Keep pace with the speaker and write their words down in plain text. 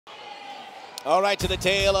All right, to the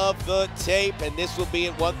tail of the tape, and this will be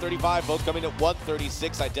at 135, both coming at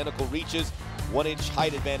 136, identical reaches, 1-inch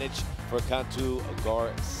height advantage for Cantu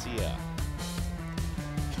Garcia.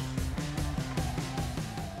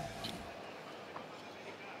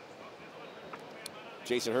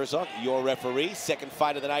 Jason Herzog, your referee. Second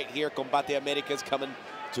fight of the night here, Combate Americas coming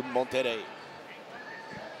to Monterrey.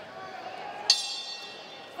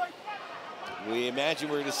 We imagine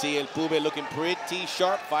we're going to see El Pube looking pretty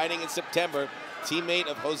sharp, fighting in September. Teammate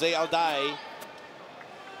of Jose Alday,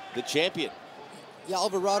 the champion. Yeah,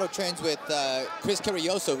 Alvarado trains with Chris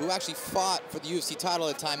Carrilloso, who actually fought for the UFC title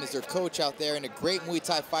at the time as their coach out there, and a great Muay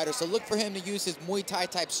Thai fighter. So look for him to use his Muay Thai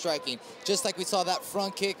type striking. Just like we saw that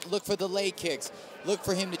front kick, look for the leg kicks. Look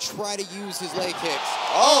for him to try to use his leg kicks.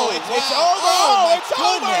 Oh, it's over! Oh, it's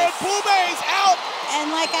over! And Pube's out! And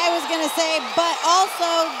like I was going to say, but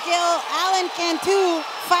also Gil, Alan Cantu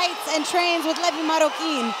fights and trains with Levi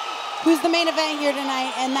Marroquin, who's the main event here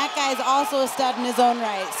tonight, and that guy's also a stud in his own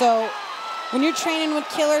right. So when you're training with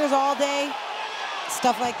killers all day,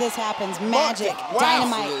 stuff like this happens. Magic, wow.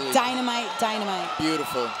 Dynamite, dynamite, dynamite.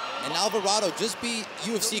 Beautiful. And Alvarado just beat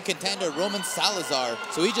UFC contender Roman Salazar,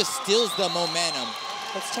 so he just steals the momentum.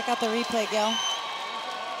 Let's check out the replay, Gil.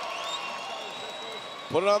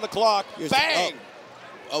 Put it on the clock. Bang!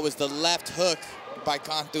 Oh, it was the left hook by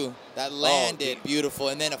Cantu that landed beautiful,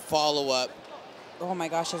 and then a follow-up. Oh my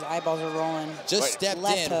gosh, his eyeballs are rolling. Just stepped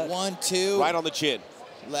left in. Hook. 1, 2. Right on the chin.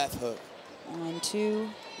 Left hook. 1, 2,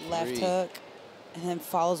 left 3. hook, and then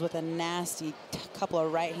follows with a nasty couple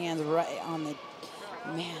of right hands right on the,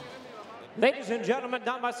 man. Ladies and gentlemen,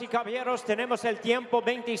 damas y caballeros, tenemos el tiempo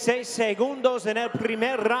 26 segundos en el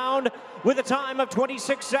primer round with a time of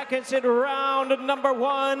 26 seconds in round number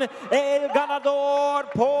 1. El ganador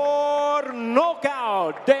por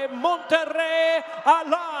knockout de Monterrey,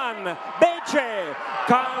 Alan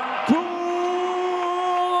Cantu.